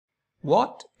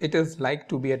what it is like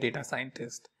to be a data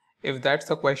scientist. If that's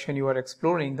the question you are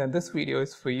exploring, then this video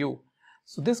is for you.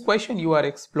 So this question you are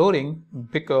exploring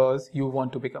because you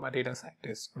want to become a data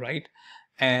scientist, right?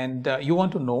 And you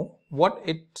want to know what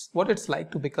it's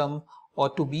like to become or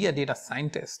to be a data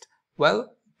scientist.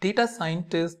 Well, data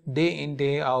scientists day in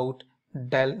day out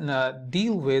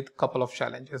deal with a couple of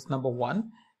challenges. Number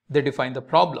one, they define the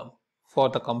problem for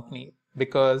the company,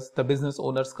 because the business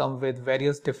owners come with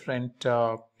various different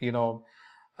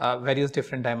various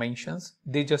different dimensions.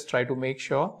 They just try to make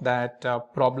sure that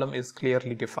problem is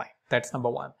clearly defined. That's number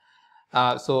one.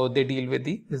 So they deal with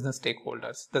the business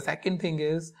stakeholders. The second thing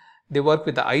is they work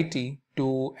with the IT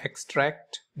to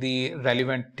extract the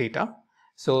relevant data.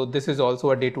 So this is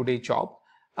also a day-to-day job,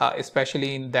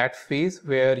 especially in that phase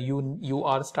where you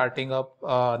are starting up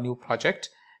a new project,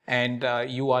 and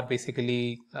you are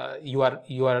basically you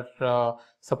are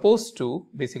supposed to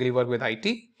basically work with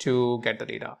IT to get the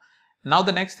data. Now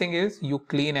the next thing is you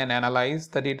clean and analyze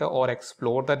the data or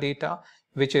explore the data,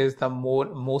 which is the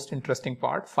most interesting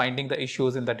part, finding the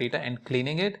issues in the data and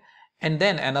cleaning it, and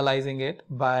then analyzing it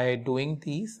by doing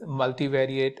these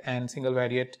multivariate and single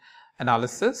variate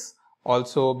analysis.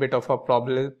 Also a bit of a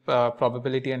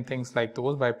probability and things like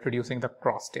those by producing the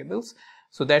cross tables.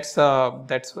 So that's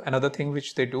another thing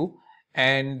which they do.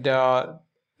 And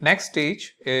next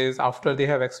stage is, after they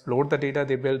have explored the data,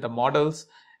 they build the models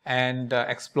and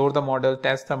explore the model,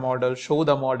 test the model, show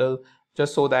the model,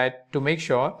 just so that to make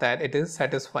sure that it is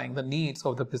satisfying the needs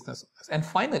of the business owners. And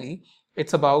finally,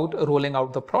 it's about rolling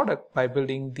out the product by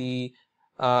building the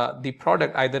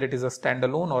product. Either it is a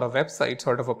standalone or a website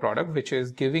sort of a product, which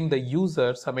is giving the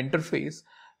user some interface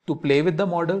to play with the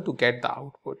model to get the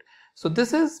output. So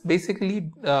this is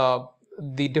basically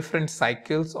the different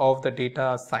cycles of the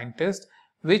data scientist,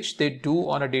 which they do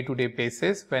on a day-to-day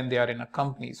basis when they are in a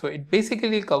company. So it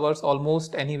basically covers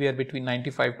almost anywhere between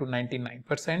 95 to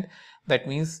 99%. That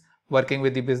means working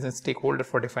with the business stakeholder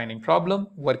for defining problem,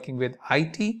 working with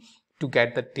IT to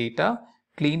get the data,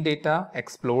 clean data,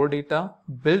 explore data,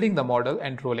 building the model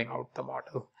and rolling out the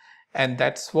model. And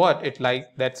that's what they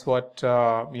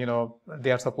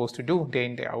are supposed to do day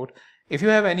in, day out. If you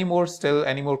have any more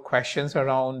questions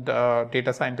around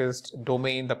data scientist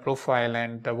domain, the profile,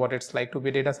 and what it's like to be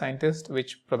a data scientist,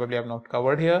 which probably I have not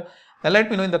covered here, then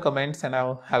let me know in the comments and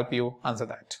I'll help you answer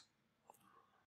that.